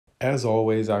As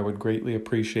always, I would greatly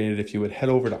appreciate it if you would head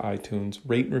over to iTunes,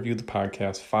 rate and review the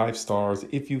podcast 5 stars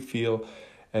if you feel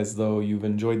as though you've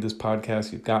enjoyed this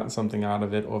podcast, you've gotten something out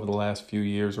of it over the last few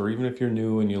years, or even if you're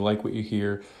new and you like what you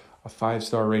hear, a 5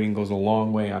 star rating goes a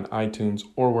long way on iTunes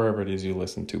or wherever it is you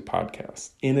listen to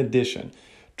podcasts. In addition,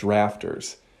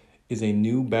 Drafters is a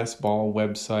new best ball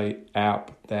website app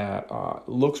that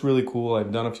looks really cool.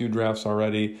 I've done a few drafts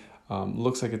already.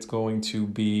 Looks like it's going to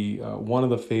be one of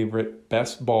the favorite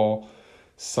best ball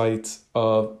sites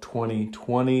of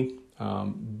 2020.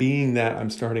 Being that I'm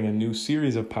starting a new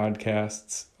series of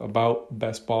podcasts about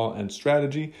best ball and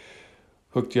strategy,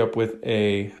 hooked you up with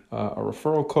a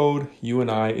referral code. You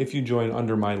and I, if you join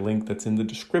under my link that's in the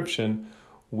description,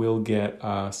 will get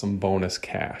some bonus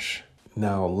cash.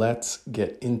 Now let's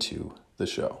get into the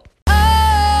show. All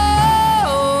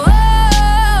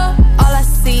I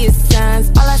see is signs,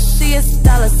 all I see is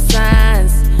dollar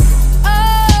signs.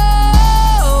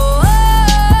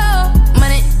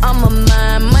 Money on my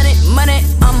mind, money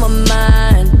on my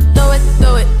mind. Throw it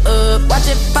up, watch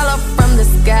it follow from the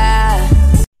sky.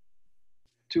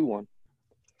 2-1.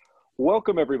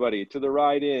 Welcome everybody to the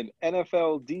Ride In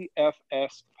NFL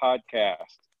DFS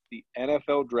podcast. The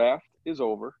NFL draft is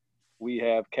over. We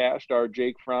have cashed our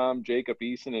Jake Fromm, Jacob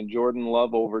Eason, and Jordan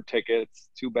Love over tickets.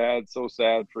 Too bad, so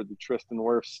sad for the Tristan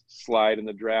Wirfs slide in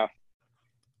the draft.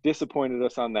 Disappointed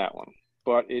us on that one.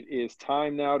 But it is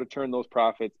time now to turn those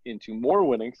profits into more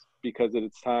winnings because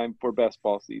it's time for best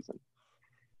ball season.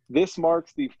 This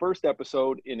marks the first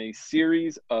episode in a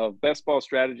series of best ball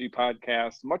strategy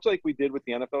podcasts, much like we did with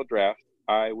the NFL draft.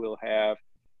 I will have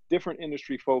different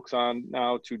industry folks on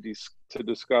now to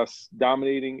discuss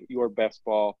dominating your best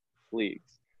ball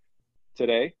leagues.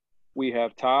 Today, we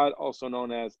have Todd, also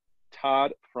known as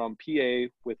TodfromPA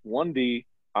with 1D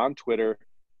on Twitter.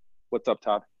 What's up,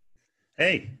 Todd?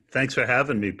 Hey, thanks for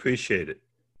having me. Appreciate it.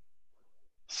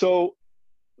 So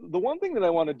the one thing that I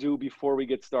want to do before we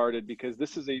get started, because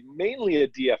this is mainly a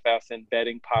DFS and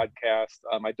betting podcast.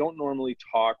 I don't normally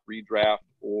talk redraft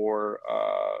or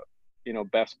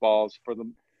best balls for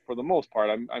the most part.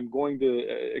 I'm going to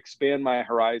expand my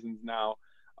horizons now.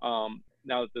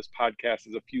 Now that this podcast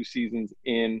is a few seasons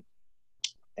in,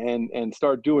 and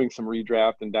start doing some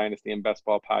redraft and dynasty and best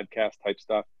ball podcast type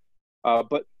stuff.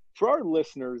 But for our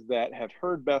listeners that have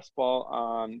heard best ball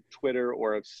on Twitter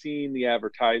or have seen the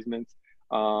advertisements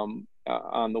on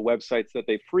the websites that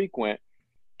they frequent,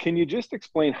 can you just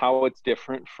explain how it's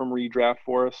different from redraft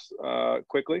for us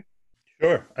quickly?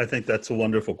 Sure. I think that's a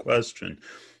wonderful question.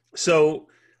 So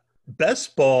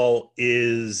best ball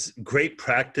is great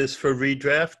practice for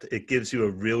redraft. It gives you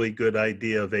a really good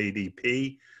idea of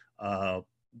ADP.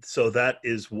 So that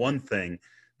is one thing.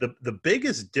 The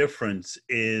biggest difference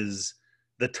is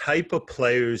the type of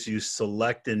players you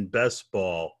select in best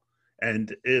ball.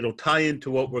 And it'll tie into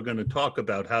what we're going to talk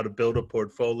about, how to build a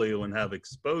portfolio and have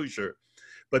exposure.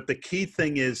 But the key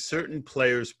thing is certain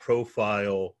players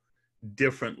profile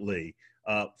differently.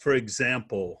 For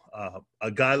example,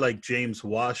 a guy like James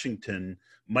Washington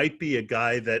might be a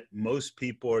guy that most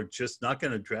people are just not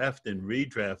going to draft and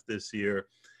redraft this year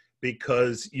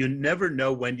because you never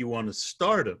know when you want to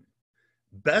start him.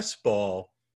 Best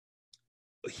ball,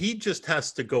 he just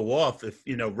has to go off. If,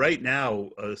 right now,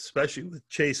 especially with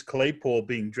Chase Claypool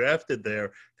being drafted there,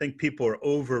 I think people are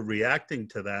overreacting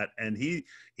to that. And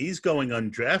he's going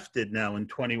undrafted now in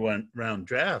 21-round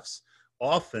drafts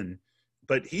often.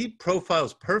 But he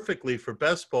profiles perfectly for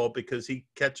best ball because he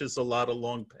catches a lot of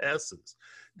long passes.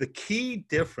 The key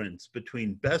difference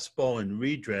between best ball and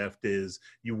redraft is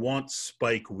you want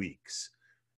spike weeks.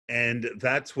 And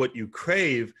that's what you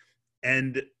crave.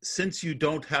 And since you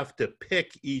don't have to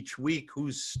pick each week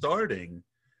who's starting,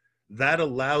 that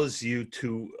allows you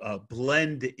to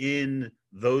blend in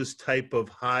those type of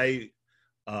high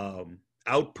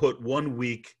output 1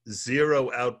 week,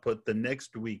 zero output the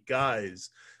next week guys,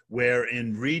 where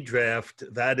in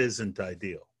redraft, that isn't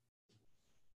ideal.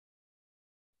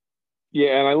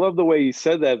 Yeah, and I love the way you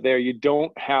said that there. You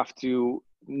don't have to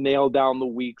nail down the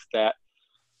weeks that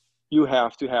you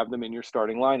have to have them in your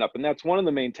starting lineup. And that's one of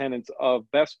the main tenets of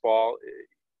best ball.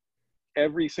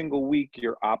 Every single week,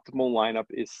 your optimal lineup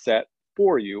is set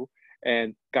for you.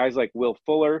 And guys like Will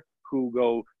Fuller, who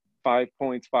go 5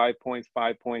 points, 5 points,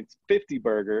 5 points, 50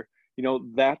 burger,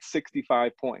 that's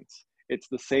 65 points. It's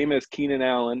the same as Keenan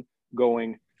Allen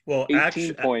going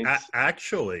 18 points.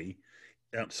 Actually,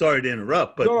 I'm sorry to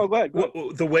interrupt, but go ahead.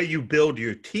 The way you build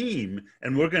your team,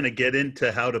 and we're going to get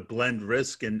into how to blend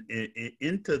risk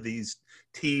into these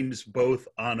teams, both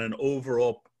on an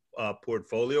overall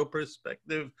portfolio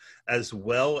perspective, as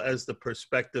well as the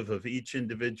perspective of each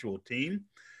individual team.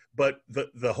 But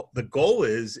the goal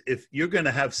is, if you're going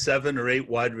to have 7 or 8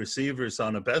 wide receivers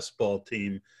on a best ball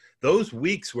team, those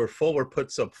weeks where Fuller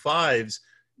puts up 5s,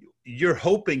 you're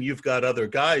hoping you've got other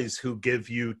guys who give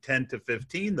you 10 to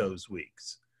 15 those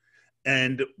weeks.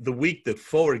 And the week that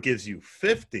Fuller gives you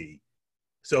 50,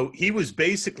 so he was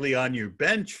basically on your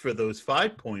bench for those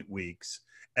 5-point weeks,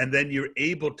 and then you're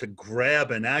able to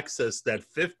grab and access that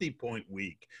 50-point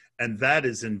week, and that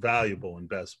is invaluable in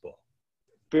best ball.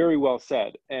 Very well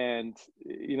said. And,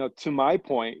 to my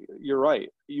point, you're right.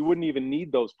 You wouldn't even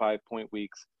need those 5-point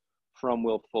weeks from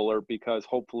Will Fuller, because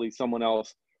hopefully someone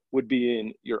else would be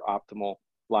in your optimal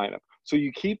lineup. So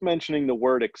you keep mentioning the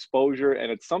word exposure,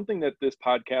 and it's something that this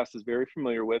podcast is very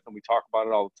familiar with, and we talk about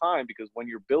it all the time, because when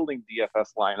you're building DFS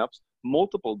lineups,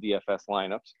 multiple DFS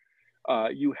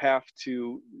lineups, you have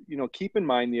to, keep in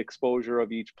mind the exposure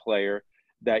of each player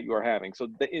that you are having. So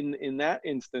in that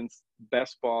instance,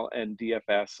 best ball and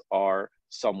DFS are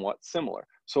somewhat similar.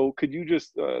 So could you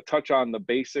just touch on the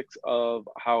basics of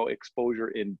how exposure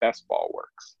in best ball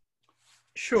works?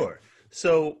 Sure.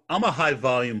 So I'm a high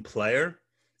volume player,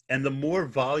 and the more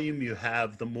volume you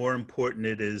have, the more important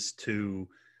it is to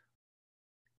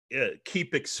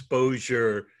keep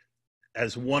exposure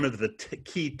as one of the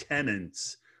key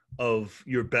tenets of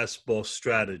your best ball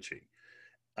strategy.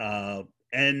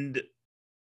 And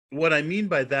what I mean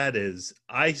by that is,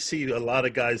 I see a lot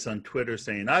of guys on Twitter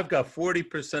saying, I've got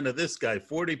 40% of this guy,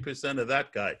 40% of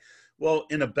that guy. Well,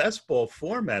 in a best ball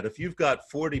format, if you've got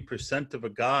 40% of a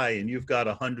guy and you've got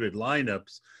 100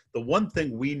 lineups, the one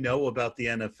thing we know about the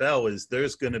NFL is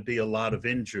there's going to be a lot of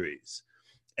injuries.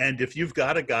 And if you've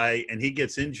got a guy and he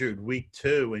gets injured week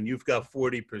 2 and you've got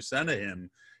 40% of him,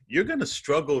 you're going to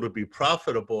struggle to be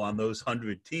profitable on those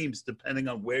 100 teams, depending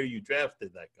on where you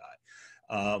drafted that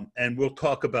guy. And we'll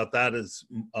talk about that as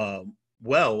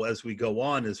well as we go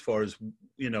on, as far as,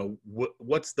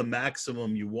 what's the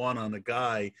maximum you want on a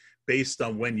guy based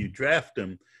on when you draft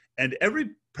him. And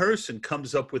every person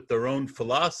comes up with their own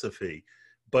philosophy.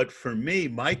 But for me,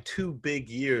 my 2 big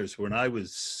years when I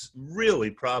was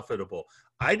really profitable,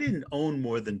 I didn't own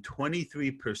more than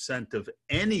 23% of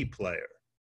any player.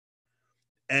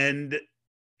 And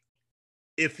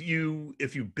if you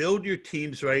build your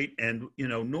teams right, and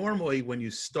normally when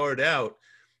you start out,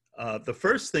 the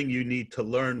first thing you need to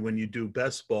learn when you do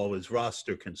best ball is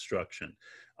roster construction.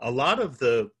 A lot of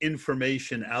the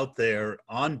information out there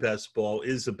on best ball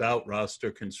is about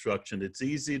roster construction. It's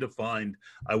easy to find.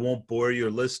 I won't bore your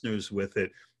listeners with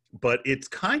it, but it's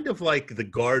kind of like the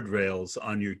guardrails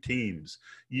on your teams.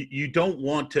 You don't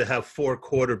want to have 4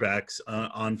 quarterbacks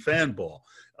on Fanball.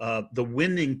 The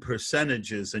winning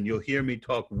percentages, and you'll hear me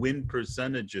talk win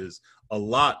percentages a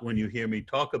lot when you hear me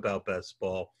talk about best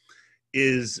ball,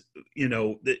 is,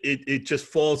 it just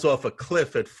falls off a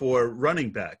cliff at 4 running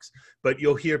backs. But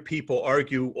you'll hear people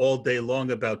argue all day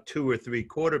long about 2 or 3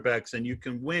 quarterbacks, and you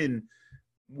can win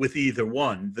with either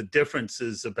one. The difference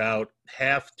is about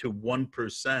 0.5 to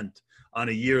 1% on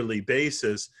a yearly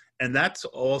basis. And that's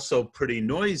also pretty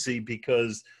noisy,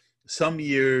 because some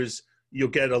years you'll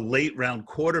get a late round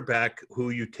quarterback who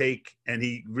you take and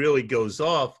he really goes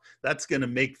off. That's going to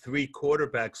make 3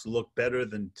 quarterbacks look better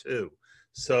than 2.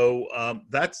 So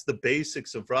that's the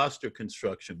basics of roster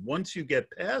construction. Once you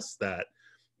get past that,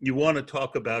 you want to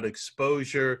talk about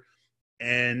exposure.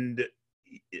 And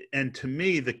to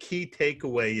me, the key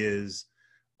takeaway is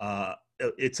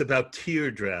it's about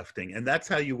tier drafting. And that's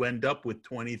how you end up with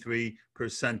 23%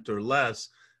 or less.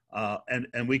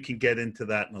 And we can get into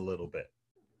that in a little bit.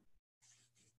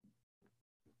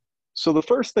 So the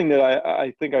first thing that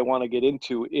I think I want to get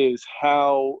into is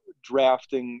how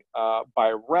drafting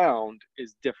by round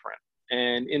is different.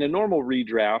 And in a normal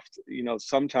redraft,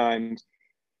 sometimes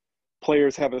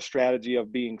players have a strategy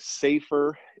of being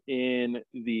safer in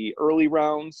the early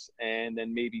rounds and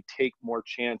then maybe take more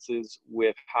chances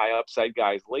with high upside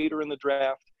guys later in the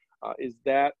draft. Is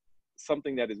that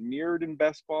something that is mirrored in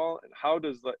best ball? And how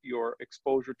does your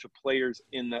exposure to players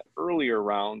in the earlier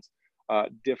rounds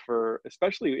differ,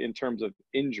 especially in terms of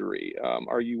injury?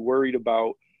 Are you worried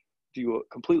about, do you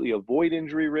completely avoid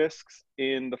injury risks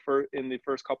in the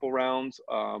first couple rounds,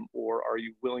 or are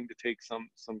you willing to take some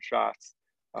shots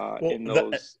in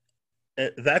those?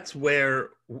 That's where,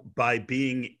 by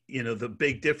being, the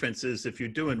big difference is, if you're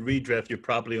doing redraft, you're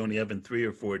probably only having 3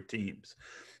 or 4 teams.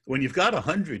 When you've got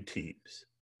 100 teams,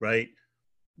 right,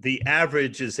 the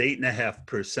average is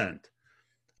 8.5%.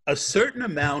 A certain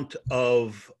amount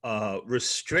of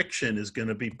restriction is going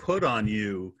to be put on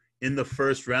you in the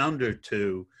first round or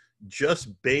two,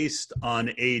 just based on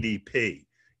ADP.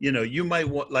 You might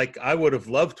want, like, I would have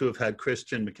loved to have had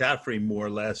Christian McCaffrey more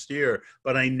last year,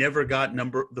 but I never got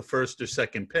the first or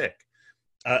second pick.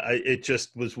 It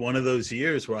just was one of those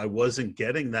years where I wasn't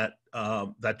getting that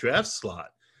draft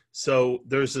slot. So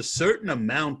there's a certain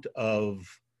amount of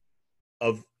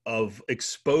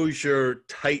exposure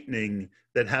tightening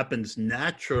that happens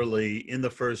naturally in the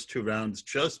first two rounds,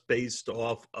 just based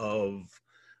off of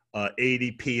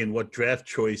ADP and what draft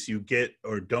choice you get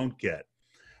or don't get.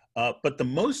 But the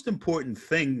most important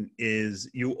thing is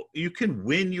you can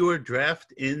win your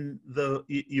draft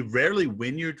you rarely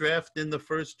win your draft in the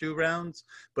first two rounds,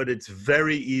 but it's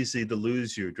very easy to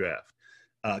lose your draft.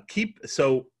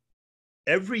 So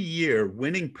every year,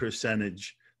 winning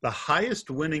percentage, the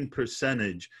highest winning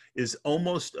percentage is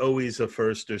almost always a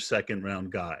first or second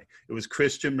round guy. It was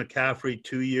Christian McCaffrey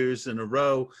 2 years in a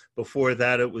row. Before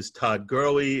that, it was Todd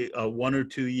Gurley 1 or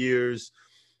 2 years.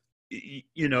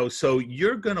 So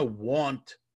you're going to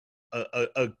want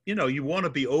you want to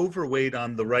be overweight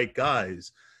on the right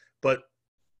guys. But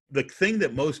the thing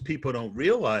that most people don't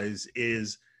realize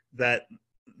is that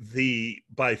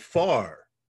by far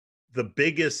the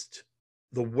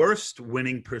worst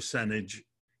winning percentage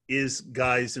is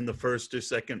guys in the first or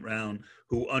second round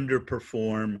who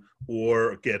underperform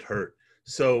or get hurt.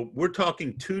 So we're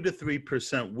talking 2 to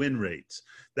 3% win rates.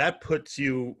 That puts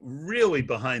you really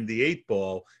behind the 8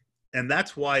 ball. And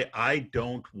that's why I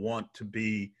don't want to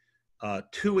be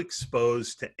too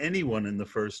exposed to anyone in the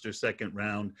first or second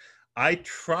round. I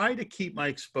try to keep my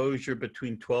exposure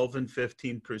between 12 and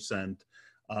 15%.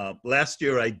 Last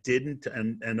year I didn't.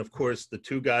 And of course, the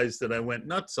two guys that I went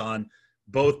nuts on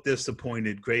both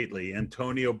disappointed greatly.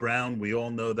 Antonio Brown, we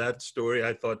all know that story.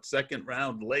 I thought second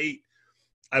round late.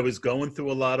 I was going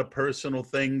through a lot of personal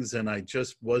things and I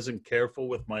just wasn't careful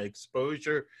with my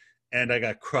exposure and I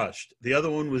got crushed. The other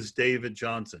one was David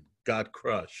Johnson, got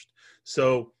crushed.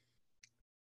 So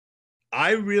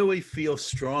I really feel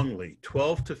strongly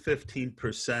 12 to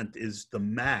 15% is the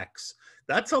max.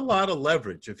 That's a lot of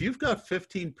leverage. If you've got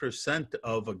 15%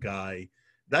 of a guy,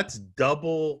 that's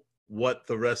double what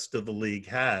the rest of the league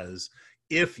has.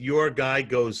 If your guy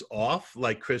goes off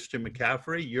like Christian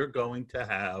McCaffrey, you're going to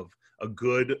have a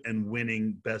good and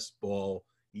winning best ball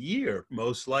year,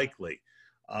 most likely.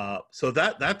 So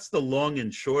that's the long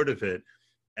and short of it.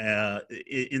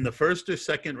 In the first or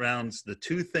second rounds, the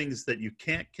two things that you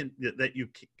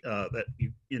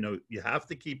you have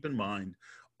to keep in mind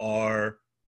are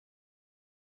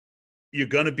you're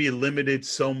going to be limited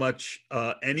so much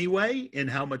anyway in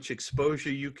how much exposure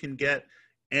you can get,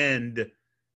 and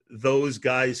those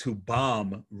guys who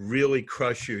bomb really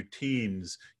crush your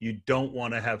teams. You don't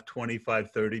want to have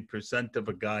 25-30% of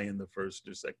a guy in the first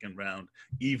or second round,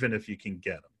 even if you can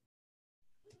get him.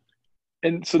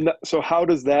 And so how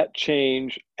does that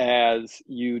change as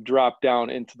you drop down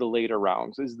into the later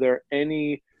rounds? Is there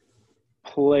any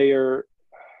player,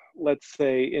 let's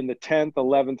say in the 10th,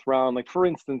 11th round, like for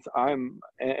instance,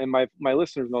 and my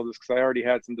listeners know this because I already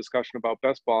had some discussion about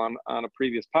best ball on a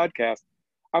previous podcast.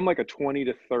 I'm like a 20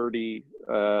 to 30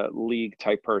 league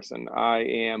type person. I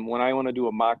am, when I want to do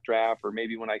a mock draft, or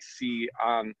maybe when I see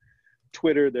on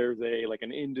Twitter there's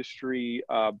an industry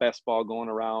best ball going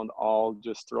around, I'll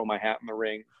just throw my hat in the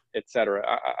ring, etc.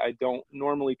 I don't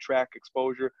normally track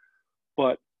exposure,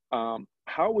 but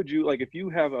how would you, like, if you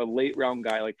have a late round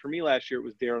guy, like for me last year it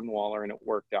was Darren Waller and it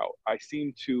worked out. I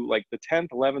seem to, like, the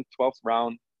 10th, 11th, 12th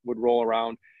round would roll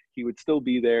around, he would still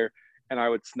be there, and I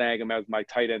would snag him as my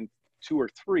tight end 2 or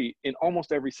 3 in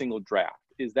almost every single draft.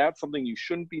 Is that something you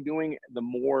shouldn't be doing the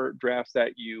more drafts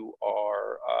that you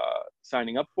are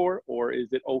signing up for, or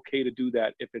is it okay to do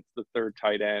that if it's the 3rd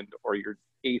tight end or your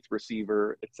 8th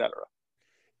receiver, etc.?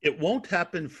 It won't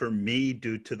happen for me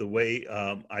due to the way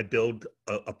I build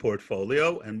a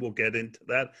portfolio, and we'll get into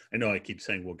that. I know I keep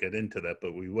saying we'll get into that,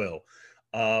 but we will.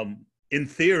 In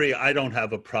theory, I don't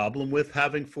have a problem with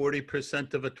having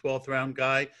 40% of a 12th round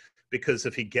guy, because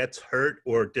if he gets hurt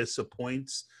or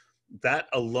disappoints, that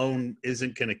alone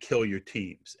isn't going to kill your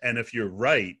teams. And if you're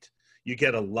right, you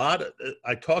get a lot of,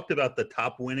 I talked about the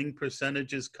top winning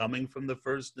percentages coming from the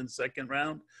 1st and 2nd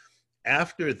round.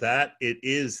 After that, it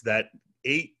is that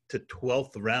 8th to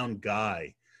 12th round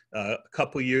guy. A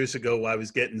couple years ago, I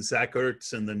was getting Zach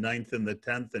Ertz in the 9th and the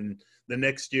 10th, and the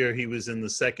next year he was in the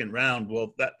 2nd round.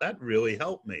 Well, that really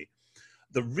helped me.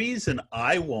 The reason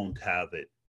I won't have it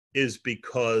is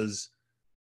because,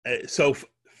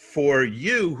 for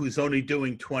you who's only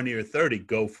doing 20 or 30,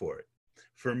 go for it.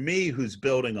 For me, who's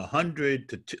building 100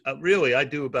 to really, I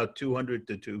do about 200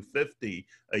 to 250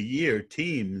 a year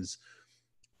teams.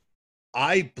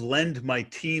 I blend my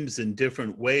teams in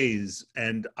different ways,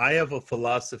 and I have a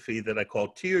philosophy that I call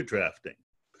tier drafting.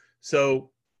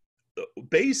 So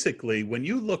basically, when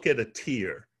you look at a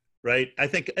tier, right, I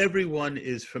think everyone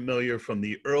is familiar from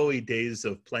the early days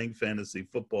of playing fantasy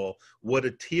football what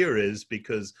a tier is,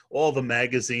 because all the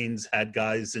magazines had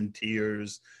guys in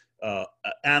tiers.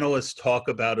 Analysts talk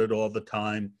about it all the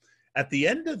time. At the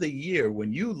end of the year,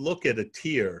 when you look at a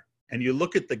tier and you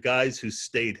look at the guys who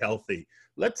stayed healthy,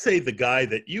 let's say the guy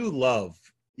that you love,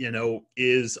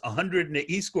 is 100,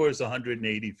 he scores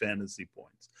 180 fantasy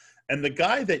points. And the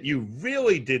guy that you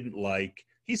really didn't like,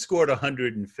 he scored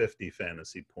 150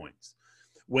 fantasy points.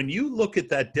 When you look at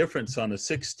that difference on a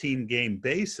 16-game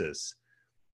basis,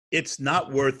 it's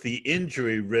not worth the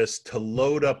injury risk to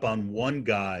load up on one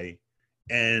guy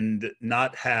and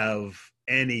not have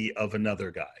any of another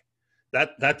guy.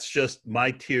 That's just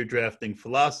my tier drafting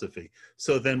philosophy.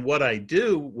 So then what I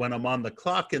do when I'm on the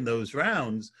clock in those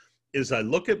rounds is I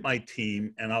look at my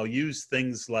team and I'll use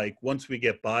things like, once we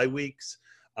get bye weeks,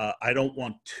 I don't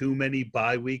want too many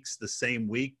bye weeks the same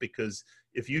week, because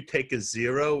if you take a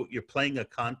 0, you're playing a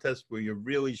contest where you're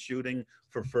really shooting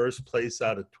for first place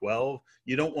out of 12.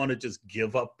 You don't want to just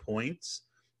give up points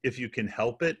if you can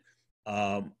help it.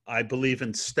 I believe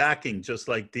in stacking, just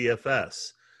like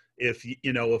DFS.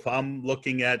 If I'm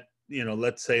looking at,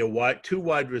 let's say two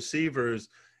wide receivers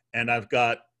and I've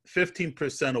got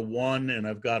 15% of one and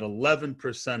I've got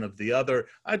 11% of the other,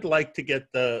 I'd like to get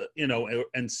and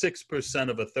 6%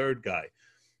 of a third guy.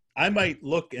 I might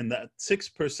look, in that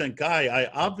 6% guy,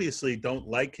 I obviously don't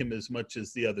like him as much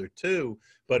as the other two,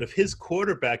 but if his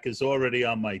quarterback is already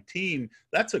on my team,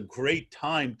 that's a great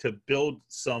time to build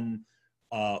some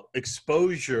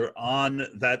exposure on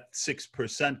that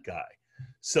 6% guy.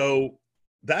 So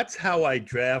that's how I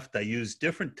draft. I use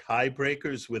different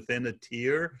tiebreakers within a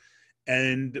tier.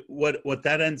 And what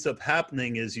that ends up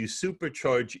happening is you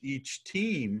supercharge each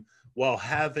team while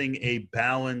having a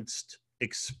balanced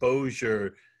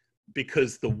exposure,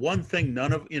 because the one thing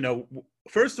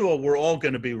first of all, we're all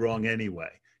going to be wrong anyway.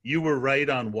 You were right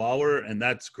on Waller, and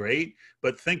that's great.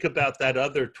 But think about that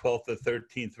other 12th or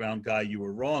 13th round guy you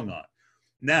were wrong on.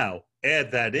 Now,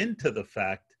 add that into the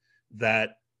fact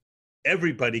that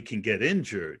everybody can get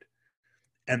injured.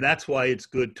 And that's why it's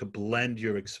good to blend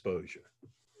your exposure.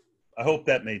 I hope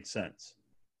that made sense.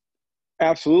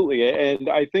 Absolutely. And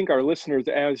I think our listeners,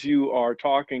 as you are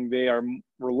talking, they are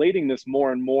relating this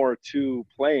more and more to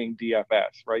playing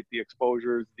DFS, right? The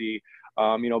exposures, the,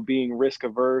 being risk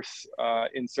averse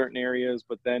in certain areas,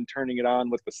 but then turning it on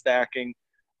with the stacking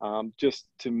just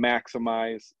to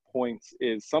maximize points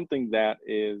is something that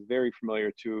is very familiar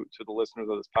to the listeners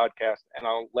of this podcast. And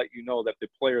I'll let you know that the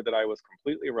player that I was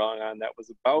completely wrong on, that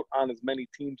was about on as many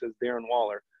teams as Darren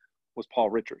Waller, was Paul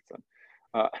Richardson.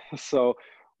 So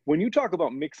when you talk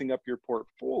about mixing up your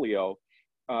portfolio,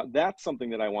 that's something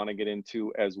that I want to get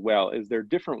into as well. Is there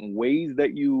different ways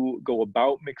that you go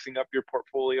about mixing up your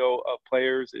portfolio of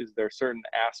players? Is there certain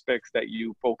aspects that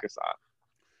you focus on?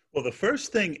 Well, the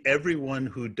first thing everyone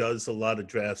who does a lot of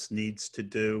drafts needs to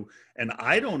do, and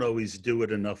I don't always do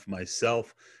it enough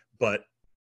myself, but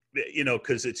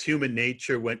because it's human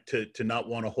nature to not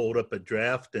want to hold up a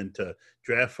draft and to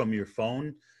draft from your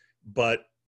phone. But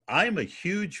I'm a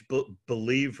huge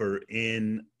believer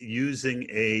in using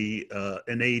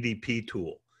an ADP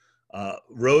tool.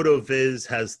 RotoViz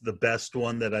has the best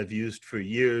one that I've used for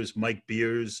years. Mike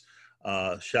Beers,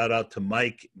 shout out to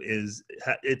Mike,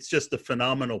 it's just a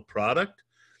phenomenal product.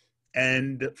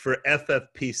 And for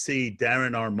FFPC,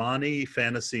 Darren Armani,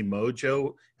 Fantasy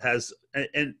Mojo has,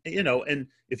 and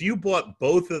if you bought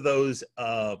both of those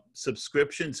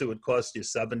subscriptions, it would cost you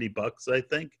 $70, I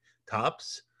think,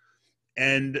 tops.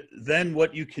 And then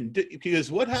what you can do, because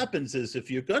what happens is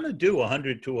if you're going to do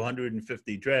 100 to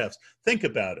 150 drafts, think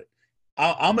about it.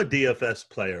 I'm a DFS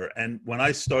player, and when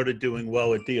I started doing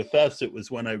well at DFS, it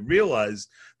was when I realized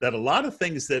that a lot of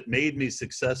things that made me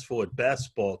successful at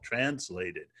best ball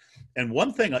translated. And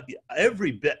one thing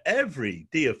every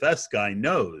DFS guy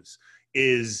knows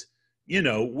is,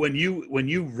 when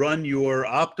you run your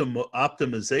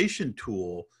optimization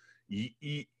tool,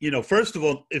 first of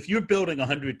all, if you're building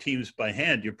 100 teams by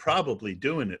hand, you're probably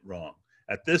doing it wrong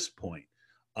at this point.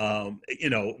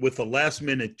 With a last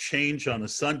minute change on a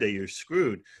Sunday, you're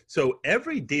screwed. So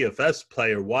every DFS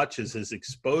player watches his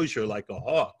exposure like a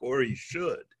hawk, or he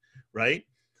should, right?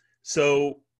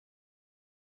 So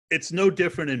it's no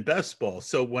different in best ball.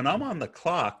 So when I'm on the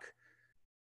clock,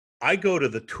 I go to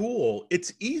the tool.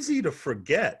 It's easy to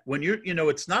forget when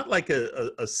it's not like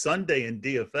a Sunday in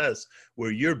DFS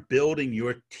where you're building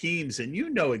your teams and you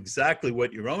know exactly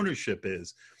what your ownership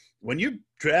is. when you're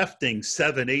drafting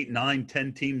 7, 8, 9,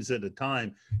 10 teams at a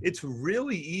time, it's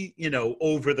really,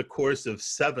 over the course of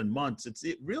 7 months, it's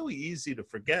really easy to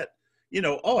forget,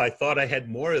 oh, I thought I had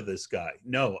more of this guy.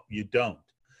 No, you don't.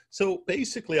 So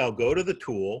basically, I'll go to the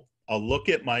tool, I'll look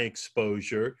at my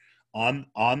exposure on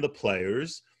the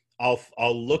players, I'll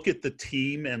look at the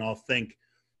team, and I'll think,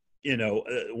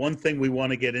 one thing we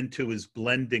want to get into is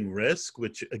blending risk,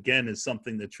 which again is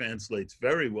something that translates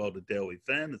very well to daily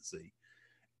fantasy.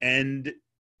 And,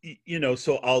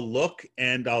 so I'll look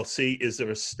and I'll see, is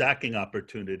there a stacking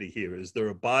opportunity here? Is there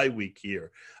a bye week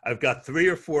here? I've got 3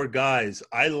 or 4 guys.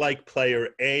 I like player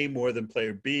A more than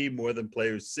player B, more than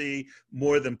player C,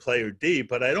 more than player D,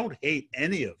 but I don't hate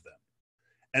any of them.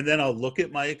 And then I'll look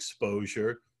at my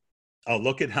exposure. I'll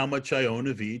look at how much I own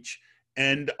of each,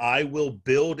 and I will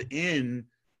build in,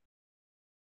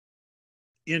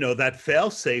 that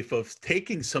fail-safe of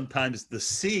taking sometimes the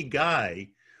C guy.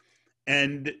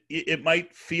 And it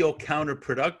might feel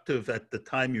counterproductive at the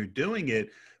time you're doing it,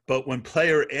 but when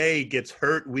player A gets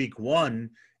hurt week 1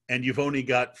 and you've only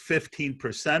got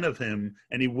 15% of him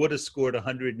and he would have scored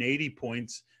 180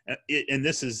 points, and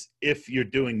this is if you're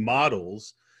doing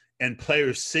models, and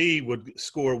player C would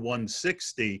score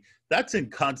 160, that's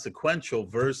inconsequential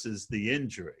versus the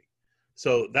injury.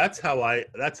 So that's how I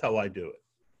do it.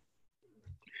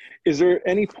 Is there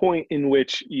any point in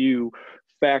which you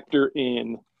factor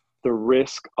in the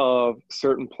risk of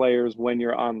certain players when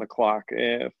you're on the clock?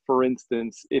 For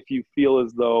instance, if you feel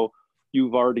as though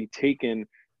you've already taken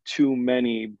too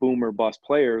many boom or bust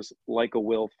players like a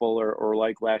Will Fuller, or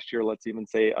like last year, let's even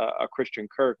say a Christian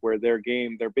Kirk, where their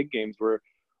big games were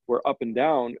up and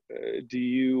down, do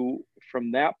you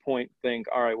from that point think,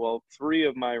 all right, well, 3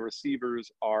 of my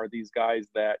receivers are these guys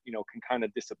that, can kind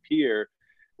of disappear,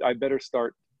 I better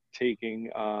start taking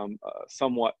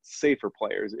somewhat safer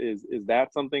players? Is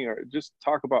that something? Or just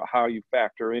talk about how you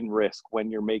factor in risk when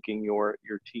you're making your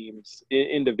teams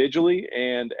individually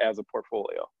and as a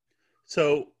portfolio.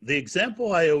 So the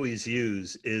example I always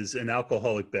use is an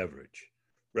alcoholic beverage,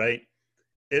 right?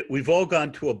 We've all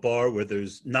gone to a bar where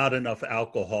there's not enough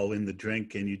alcohol in the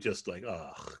drink, and you just like,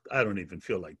 oh, I don't even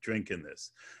feel like drinking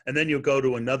this. And then you'll go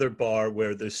to another bar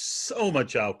where there's so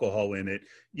much alcohol in it,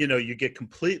 you get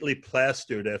completely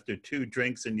plastered after 2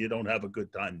 drinks and you don't have a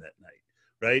good time that night,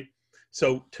 right?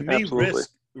 So to me, Absolutely.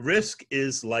 risk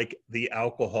is like the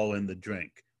alcohol in the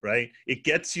drink, right? It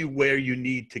gets you where you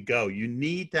need to go. You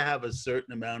need to have a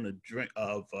certain amount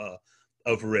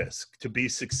of risk to be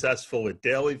successful at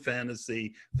daily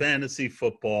fantasy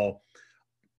football.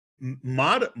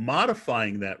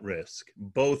 Modifying that risk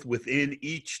both within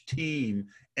each team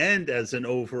and as an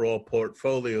overall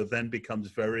portfolio then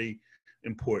becomes very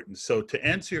important. So to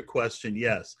answer your question,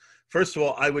 yes. First of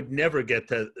all, I would never get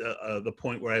to the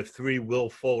point where I have 3 Will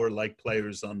Fuller-like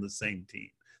players on the same team.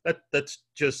 That's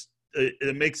just,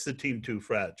 it makes the team too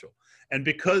fragile. And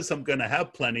because I'm going to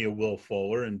have plenty of Will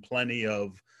Fuller and plenty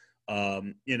of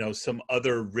some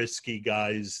other risky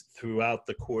guys throughout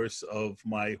the course of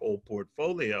my whole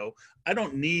portfolio, I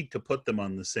don't need to put them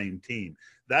on the same team.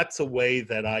 That's a way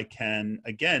that I can,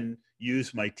 again,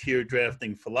 use my tier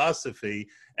drafting philosophy.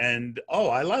 And,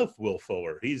 I love Will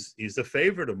Fuller. He's a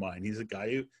favorite of mine. He's a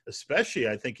guy who, especially,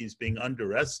 I think he's being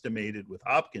underestimated with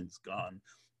Hopkins gone,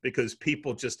 because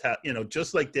people just have,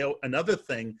 just like Dale. Another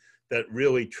thing that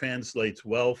really translates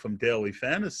well from daily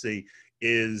fantasy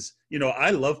is,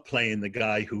 I love playing the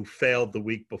guy who failed the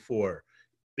week before,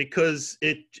 because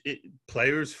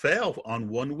players fail on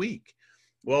 1 week.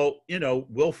 Well,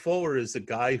 Will Fuller is a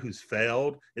guy who's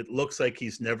failed. It looks like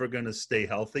he's never going to stay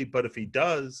healthy, but if he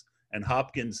does, and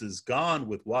Hopkins is gone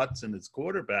with Watson as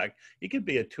quarterback, he could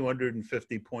be a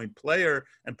 250-point player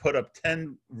and put up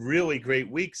 10 really great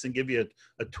weeks and give you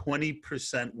a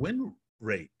 20% win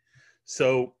rate.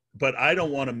 So, but I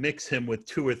don't want to mix him with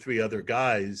 2 or 3 other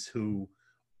guys who,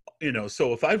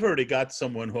 so if I've already got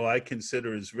someone who I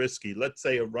consider is risky, let's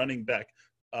say a running back,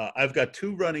 I've got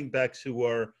 2 running backs who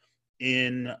are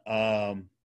in,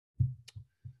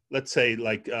 let's say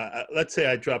I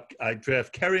draft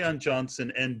Kerryon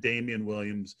Johnson and Damian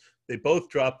Williams. They both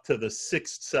drop to the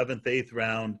 6th, 7th, 8th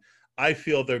round. I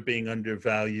feel they're being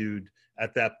undervalued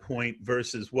at that point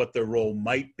versus what their role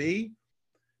might be.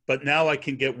 But now I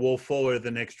can get Will Fuller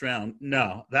the next round.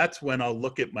 No, that's when I'll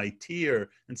look at my tier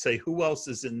and say, who else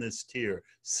is in this tier?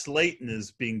 Slayton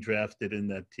is being drafted in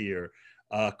that tier.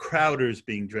 Crowder's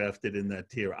being drafted in that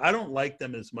tier. I don't like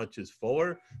them as much as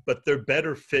Fuller, but they're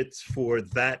better fits for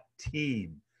that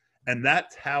team. And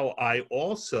that's how I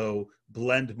also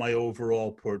blend my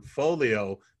overall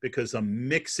portfolio, because I'm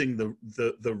mixing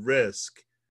the risk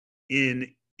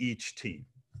in each team.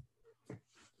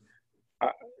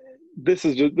 this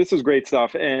is great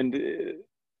stuff, and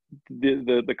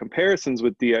the comparisons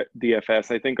with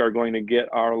DFS I think are going to get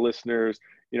our listeners,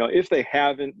 if they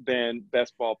haven't been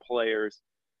best ball players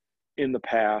in the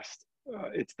past,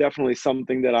 it's definitely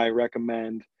something that I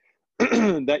recommend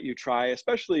that you try,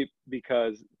 especially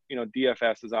because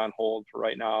DFS is on hold for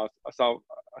right now.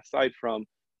 Aside from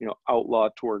Outlaw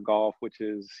Tour Golf, which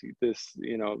is this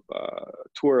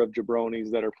tour of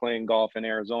jabronis that are playing golf in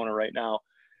Arizona right now,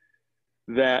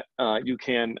 that you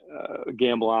can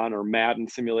gamble on, or Madden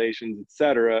simulations,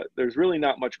 etc. There's really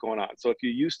not much going on. So if you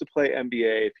used to play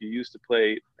NBA, if you used to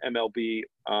play MLB,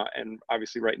 and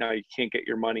obviously right now you can't get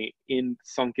your money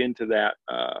sunk into that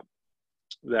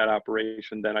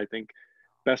operation, then I think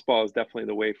best ball is definitely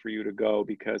the way for you to go,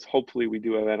 because hopefully we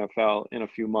do have NFL in a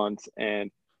few months, and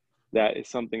that is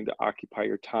something to occupy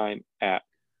your time at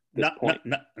this point.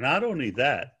 Not only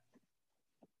that,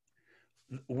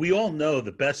 we all know the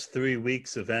best 3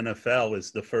 weeks of NFL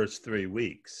is the first 3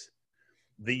 weeks.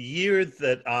 The year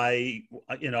that I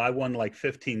won like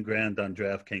 15 grand on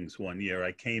DraftKings one year.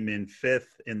 I came in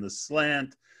 5th in the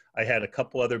slant. I had a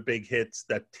couple other big hits.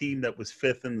 That team that was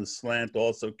 5th in the slant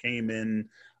also came in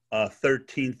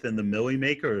 13th in the Millie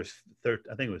Maker. I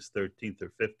think it was 13th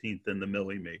or 15th in the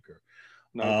Millie Maker.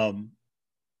 Nice.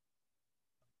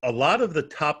 A lot of the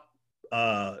top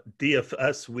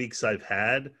DFS weeks I've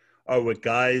had are with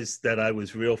guys that I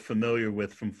was real familiar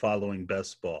with from following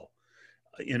best ball.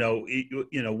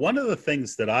 One of the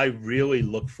things that I really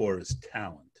look for is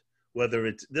talent.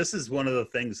 This is one of the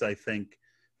things I think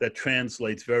that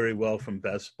translates very well from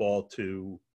best ball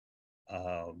to,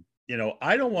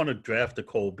 I don't want to draft a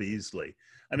Cole Beasley.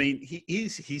 I mean,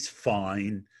 he's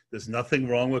fine. There's nothing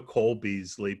wrong with Cole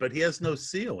Beasley, but he has no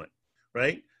ceiling,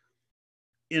 right?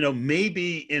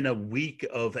 Maybe in a week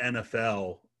of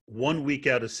NFL, 1 week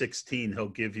out of 16, he'll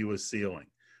give you a ceiling,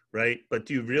 right? But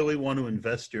do you really want to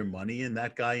invest your money in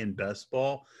that guy in best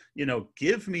ball?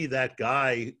 Give me that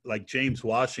guy like James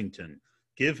Washington.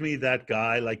 Give me that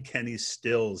guy like Kenny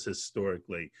Stills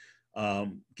historically.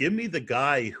 Give me the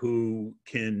guy who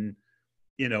can,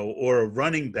 or a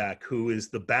running back who is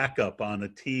the backup on a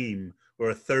team, or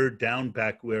a third down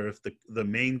back where if the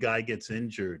main guy gets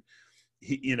injured,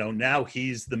 now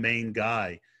he's the main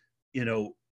guy.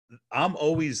 I'm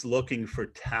always looking for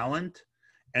talent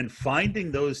and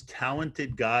finding those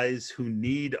talented guys who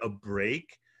need a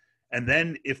break. And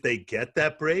then if they get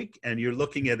that break, and you're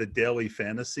looking at a daily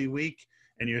fantasy week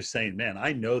and you're saying, man,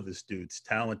 I know this dude's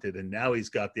talented and now he's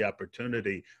got the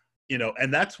opportunity,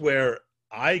 and that's where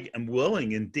I am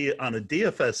willing on a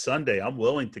DFS Sunday, I'm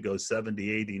willing to go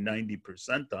 70, 80,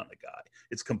 90% on a guy.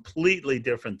 It's completely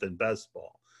different than best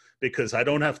ball, because I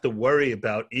don't have to worry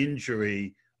about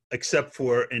injury except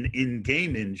for an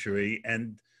in-game injury.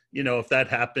 And, if that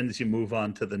happens, you move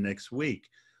on to the next week.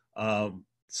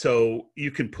 So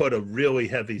you can put a really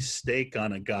heavy stake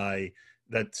on a guy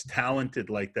that's talented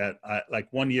like that. Like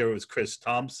one year it was Chris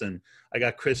Thompson. I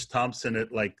got Chris Thompson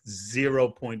at like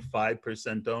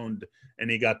 0.5% owned, and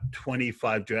he got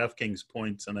 25 DraftKings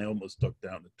points, and I almost took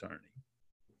down the tourney.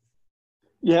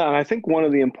 Yeah, and I think one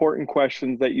of the important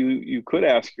questions that you could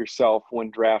ask yourself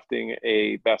when drafting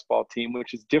a best ball team,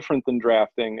 which is different than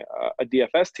drafting a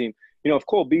DFS team, if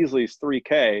Cole Beasley's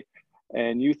 3K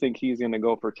and you think he's going to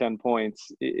go for 10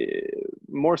 points,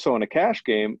 more so in a cash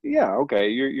game, yeah, okay,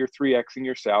 you're 3xing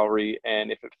your salary,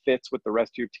 and if it fits with the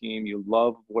rest of your team, you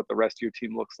love what the rest of your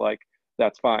team looks like,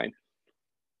 that's fine.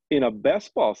 In a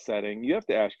best ball setting, you have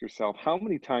to ask yourself, how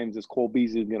many times is Cole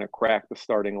Beasley going to crack the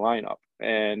starting lineup?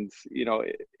 And,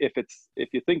 if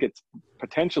you think it's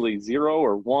potentially 0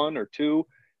 or 1 or 2,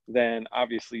 then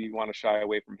obviously you want to shy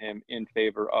away from him in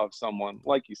favor of someone,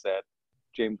 like you said,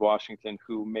 James Washington,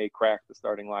 who may crack the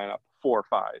starting lineup 4 or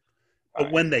 5.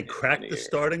 But when they crack the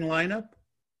starting lineup,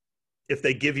 if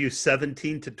they give you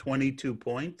 17 to 22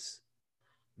 points,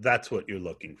 that's what you're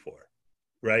looking for.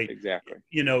 Right. Exactly.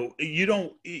 You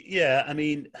don't. Yeah. I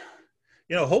mean,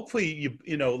 hopefully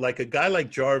like a guy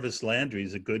like Jarvis Landry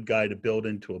is a good guy to build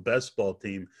into a best ball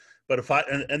team. But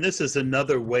and this is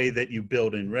another way that you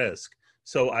build in risk.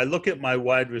 So I look at my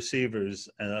wide receivers,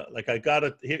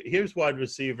 here's wide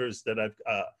receivers that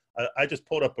I just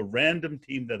pulled up a random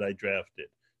team that I drafted,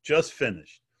 just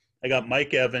finished. I got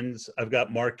Mike Evans. I've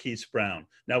got Marquise Brown.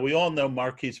 Now, we all know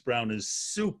Marquise Brown is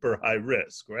super high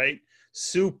risk, right?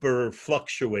 Super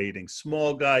fluctuating.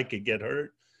 Small guy, could get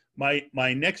hurt. My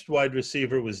next wide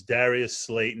receiver was Darius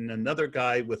Slayton, another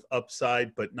guy with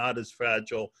upside, but not as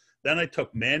fragile. Then I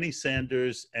took Manny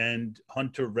Sanders and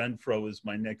Hunter Renfrow as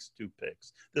my next 2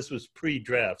 picks. This was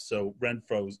pre-draft, so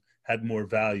Renfrow had more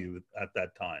value at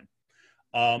that time.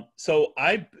 So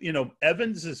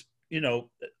Evans is,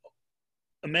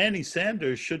 Manny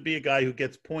Sanders should be a guy who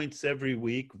gets points every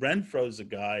week. Renfro's a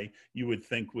guy you would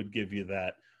think would give you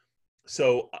that.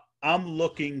 So I'm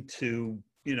looking to,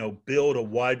 build a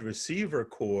wide receiver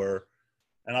core,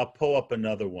 and I'll pull up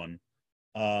another one.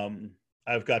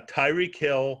 I've got Tyreek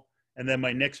Hill, and then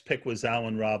my next pick was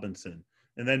Allen Robinson,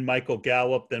 and then Michael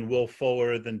Gallup, then Will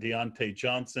Fuller, then Deontay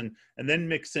Johnson, and then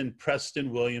mix in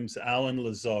Preston Williams, Alan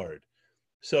Lazard.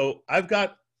 So I've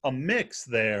got a mix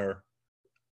there.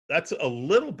 That's a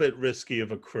little bit risky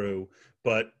of a crew,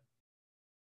 but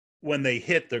when they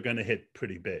hit, they're going to hit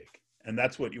pretty big. And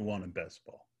that's what you want in best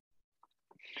ball.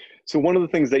 So one of the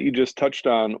things that you just touched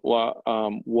on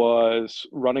was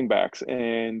running backs,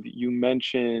 and you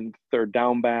mentioned third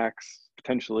down backs,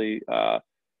 potentially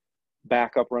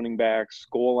backup running backs,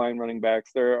 goal line running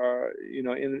backs. There are,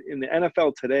 in the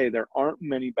NFL today, there aren't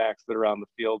many backs that are on the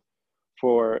field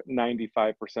for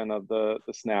 95% of the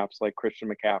snaps like Christian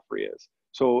McCaffrey is.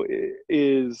 So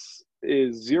is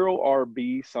zero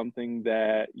RB something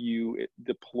that you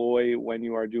deploy when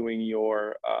you are doing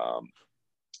your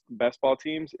best ball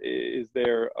teams? Is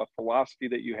there a philosophy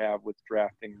that you have with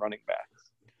drafting running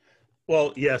backs?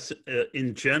 Well, yes.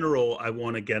 In general, I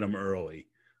want to get them early.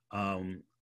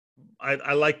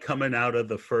 I like coming out of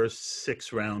the first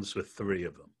 6 rounds with 3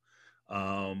 of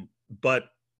them. But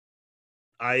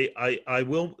I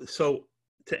will. So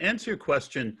to answer your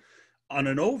question, on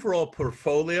an overall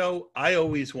portfolio, I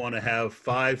always want to have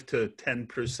 5 to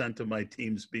 10% of my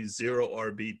teams be 0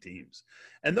 RB teams.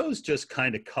 And those just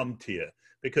kind of come to you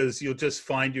because you'll just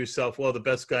find yourself, well, the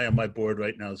best guy on my board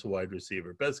right now is a wide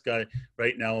receiver. Best guy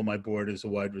right now on my board is a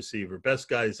wide receiver. Best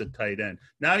guy is a tight end.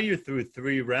 Now you're through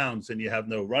 3 rounds and you have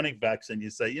no running backs and you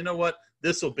say, you know what,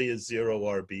 this will be a 0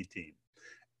 RB team.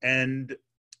 And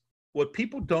what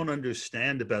people don't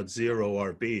understand about 0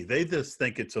 RB, they just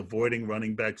think it's avoiding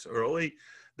running backs early.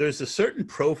 There's a certain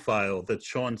profile that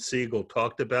Sean Siegel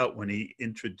talked about when he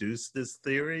introduced this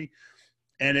theory.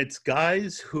 And it's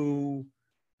guys who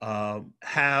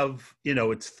have,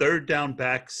 it's third down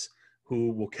backs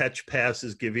who will catch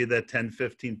passes, give you that 10,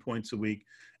 15 points a week.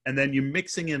 And then you're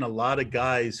mixing in a lot of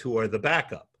guys who are the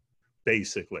backup,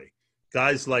 basically.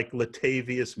 Guys like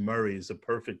Latavius Murray is a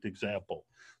perfect example.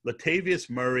 Latavius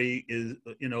Murray is,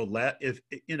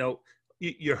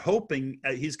 you're hoping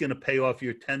he's going to pay off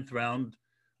your 10th round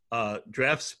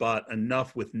draft spot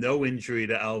enough with no injury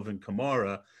to Alvin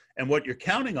Kamara. And what you're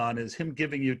counting on is him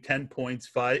giving you 10 points,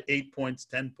 8 points,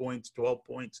 10 points, 12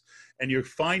 points. And you're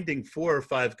finding 4 or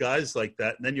 5 guys like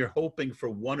that. And then you're hoping for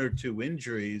 1 or 2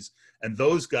 injuries and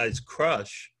those guys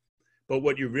crush. But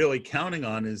what you're really counting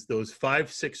on is those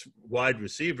 5, 6 wide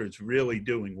receivers really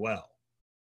doing well.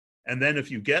 And then if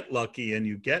you get lucky and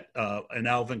you get an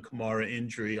Alvin Kamara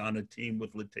injury on a team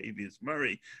with Latavius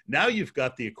Murray, now you've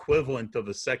got the equivalent of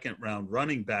a second-round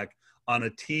running back on a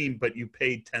team, but you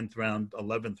paid 10th round,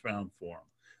 11th round for him.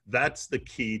 That's the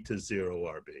key to 0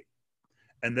 RB.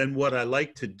 And then what I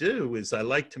like to do is I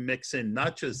like to mix in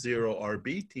not just 0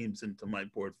 RB teams into my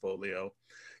portfolio.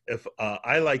 If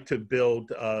I like to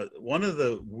build, one of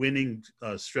the winning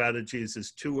strategies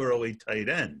is 2 early tight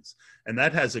ends. And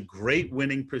that has a great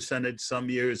winning percentage some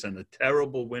years and a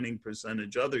terrible winning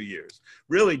percentage other years.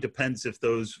 Really depends if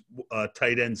those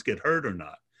tight ends get hurt or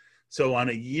not. So on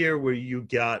a year where you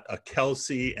got a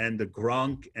Kelsey and a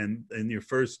Gronk and in your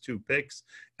first 2 picks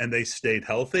and they stayed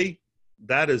healthy,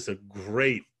 that is a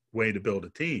great way to build a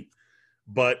team.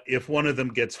 But if one of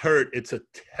them gets hurt, it's a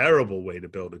terrible way to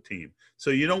build a team. So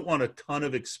you don't want a ton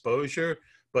of exposure,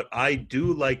 but I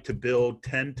do like to build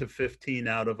 10 to 15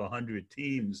 out of 100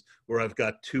 teams where I've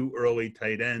got 2 early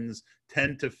tight ends,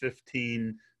 10 to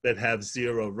 15 that have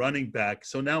 0 running back.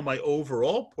 So now my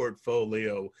overall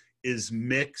portfolio is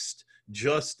mixed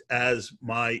just as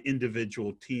my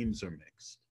individual teams are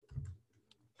mixed.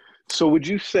 So would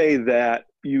you say that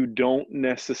you don't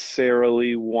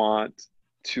necessarily want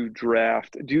to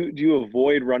draft? Do you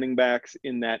avoid running backs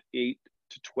in that 8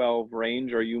 to 12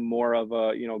 range? Are you more of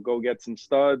a, go get some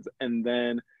studs and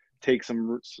then take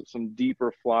some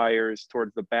deeper flyers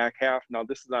towards the back half? Now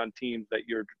this is on teams that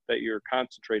you're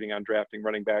concentrating on drafting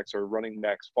running backs, or running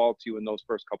backs fall to you in those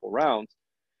first couple rounds.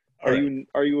 Are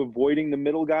you avoiding the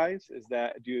middle guys?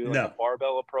 Do you like a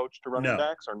barbell approach to running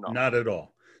backs, or no? Not at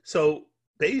all. So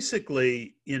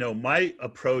basically, my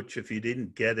approach, if you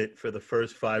didn't get it for the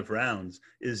first 5 rounds,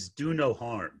 is do no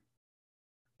harm.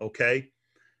 Okay?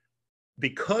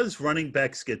 Because running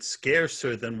backs get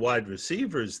scarcer than wide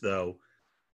receivers, though,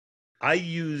 I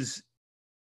use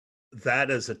that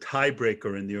as a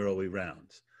tiebreaker in the early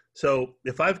rounds. So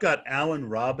if I've got Allen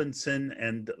Robinson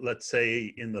and let's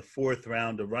say in the 4th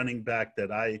round, a running back that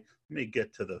let me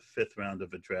get to the 5th round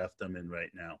of a draft I'm in right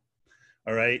now.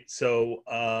 All right. So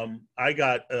I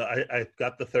got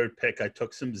the third pick. I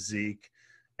took some Zeke.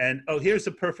 And here's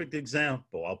a perfect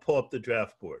example. I'll pull up the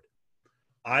draft board.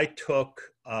 I took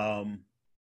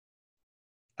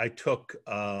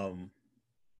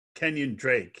Kenyon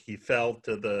Drake. He fell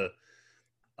to the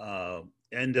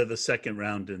end of the second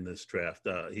round in this draft.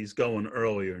 He's going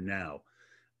earlier now.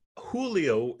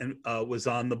 Julio was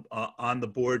on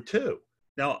the board too.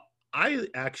 Now I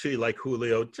actually like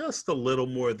Julio just a little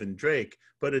more than Drake,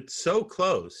 but it's so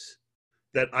close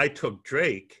that I took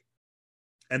Drake,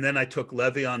 and then I took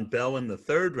Le'Veon Bell in the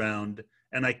third round,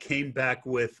 and I came back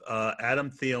with Adam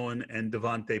Thielen and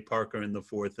Devontae Parker in the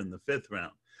fourth and the fifth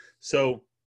round. So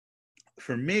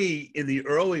for me, in the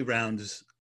early rounds,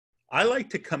 I like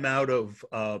to come out of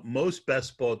most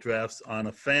best ball drafts on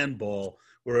a fan ball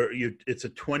where it's a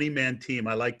 20-man team.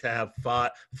 I like to have five.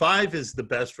 Five is the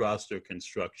best roster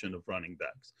construction of running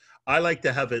backs. I like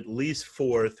to have at least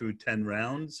 4 through 10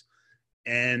 rounds.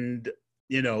 And,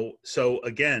 so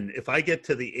again, if I get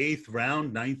to the 8th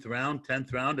round, 9th round,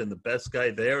 10th round, and the best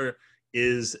guy there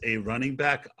is a running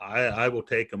back, I will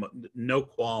take him. No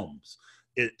qualms.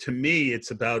 To me,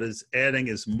 it's about adding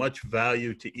as much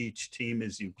value to each team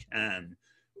as you can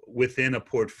within a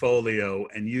portfolio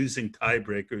and using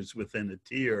tiebreakers within a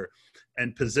tier.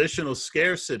 And positional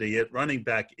scarcity at running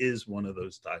back is one of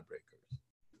those tiebreakers.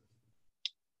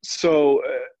 So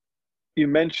you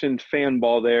mentioned fan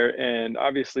ball there, and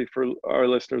obviously for our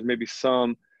listeners, maybe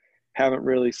some haven't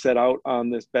really set out on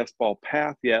this best ball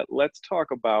path yet. Let's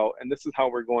talk about, and this is how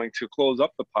we're going to close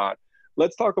up the pod.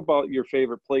 Let's talk about your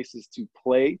favorite places to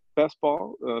play best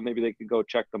ball. Maybe they could go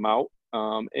check them out.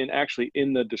 And actually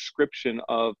in the description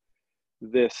of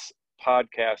this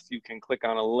podcast, you can click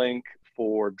on a link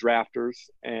for drafters.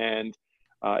 And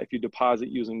if you deposit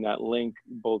using that link,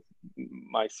 both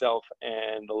myself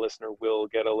and the listener will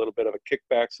get a little bit of a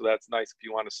kickback. So that's nice. If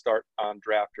you want to start on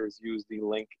drafters, use the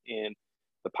link in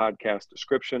the podcast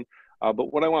description.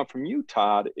 But what I want from you,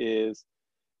 Todd, is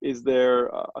there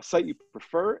a site you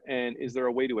prefer, and is there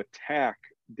a way to attack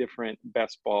different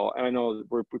best ball? And I know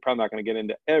we're probably not going to get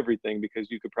into everything because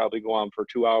you could probably go on for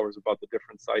 2 hours about the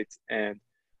different sites and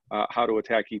how to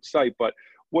attack each site. But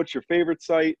what's your favorite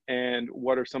site, and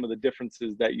what are some of the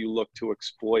differences that you look to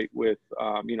exploit with,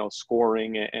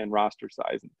 scoring and roster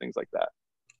size and things like that?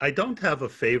 I don't have a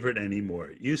favorite anymore.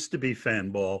 It used to be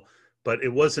Fanball, but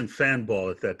it wasn't Fanball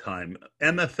at that time.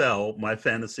 MFL,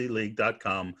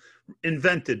 myfantasyleague.com,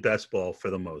 invented best ball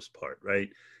for the most part, right?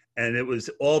 And it was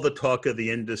all the talk of the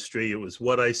industry. It was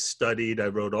what I studied. I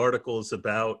wrote articles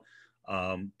about,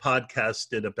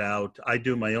 podcasted about. I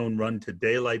do my own Run to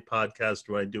Daylight podcast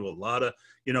where I do a lot of,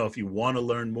 if you want to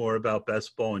learn more about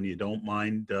best ball and you don't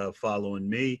mind following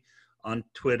me on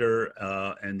Twitter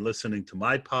and listening to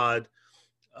my pod.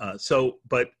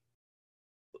 But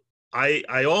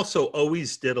I also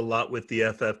always did a lot with the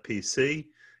FFPC.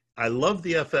 I love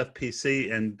the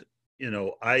FFPC, and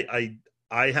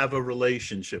I have a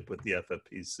relationship with the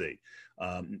FFPC.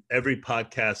 Every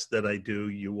podcast that I do,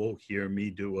 you will hear me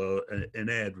do an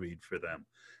ad read for them.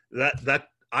 That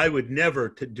I would never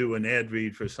do an ad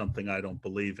read for something I don't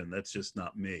believe in. That's just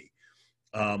not me.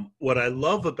 What I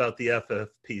love about the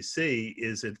FFPC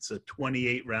is it's a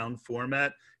 28-round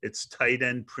format. It's tight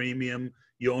end premium.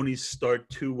 You only start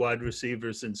 2 wide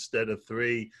receivers instead of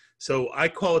 3. So I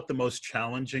call it the most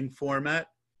challenging format.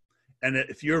 And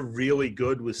if you're really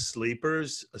good with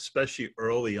sleepers, especially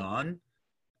early on,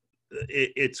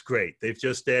 it's great. They've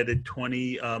just added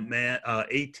 18-man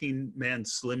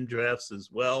slim drafts as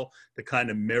well to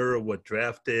kind of mirror what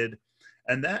draft did.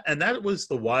 And that was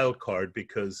the wild card,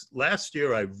 because last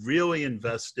year I really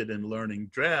invested in learning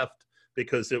draft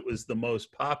because it was the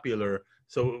most popular.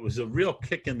 So it was a real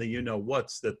kick in the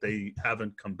you-know-whats that they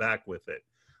haven't come back with it.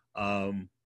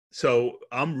 So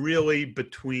I'm really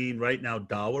between, right now,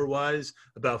 dollar-wise,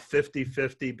 about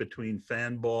 50-50 between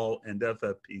Fanball and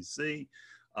FFPC.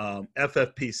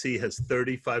 FFPC has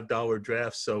 $35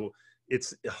 drafts, so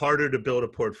it's harder to build a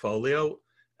portfolio.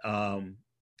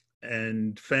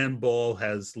 And Fanball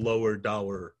has lower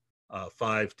dollar,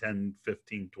 5, 10,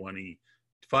 15, 20,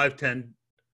 5, 10,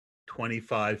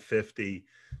 25, 50.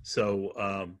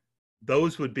 So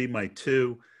those would be my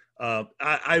 2.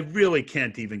 I really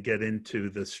can't even get into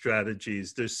the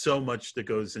strategies. There's so much that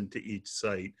goes into each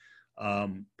site.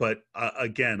 But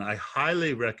again, I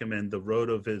highly recommend the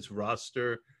RotoViz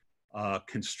roster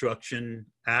construction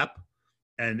app,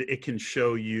 and it can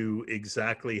show you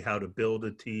exactly how to build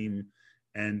a team.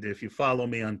 And if you follow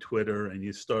me on Twitter and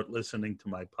you start listening to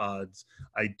my pods,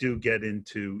 I do get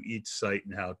into each site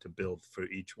and how to build for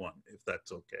each one, if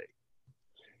that's okay.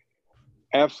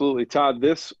 Absolutely, Todd.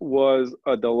 This was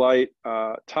a delight.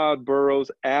 Todd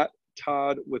Burrows at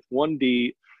Todd with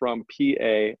 1D from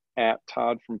PA at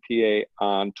TodfromPA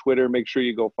on Twitter. Make sure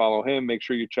you go follow him. Make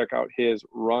sure you check out his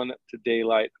Run to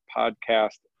Daylight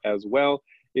podcast as well.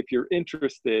 If you're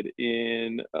interested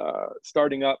in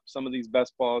starting up some of these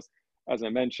best balls, as I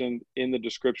mentioned, in the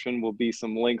description will be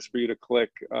some links for you to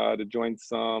click to join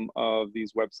some of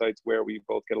these websites where we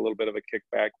both get a little bit of a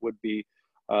kickback. Would be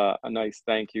a nice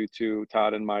thank you to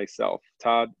Todd and myself.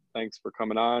 Todd, thanks for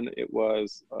coming on. It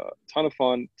was a ton of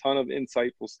fun, ton of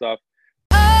insightful stuff.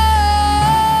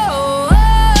 Oh,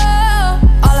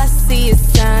 all I see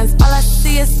is signs, all I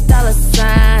see is dollar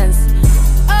signs.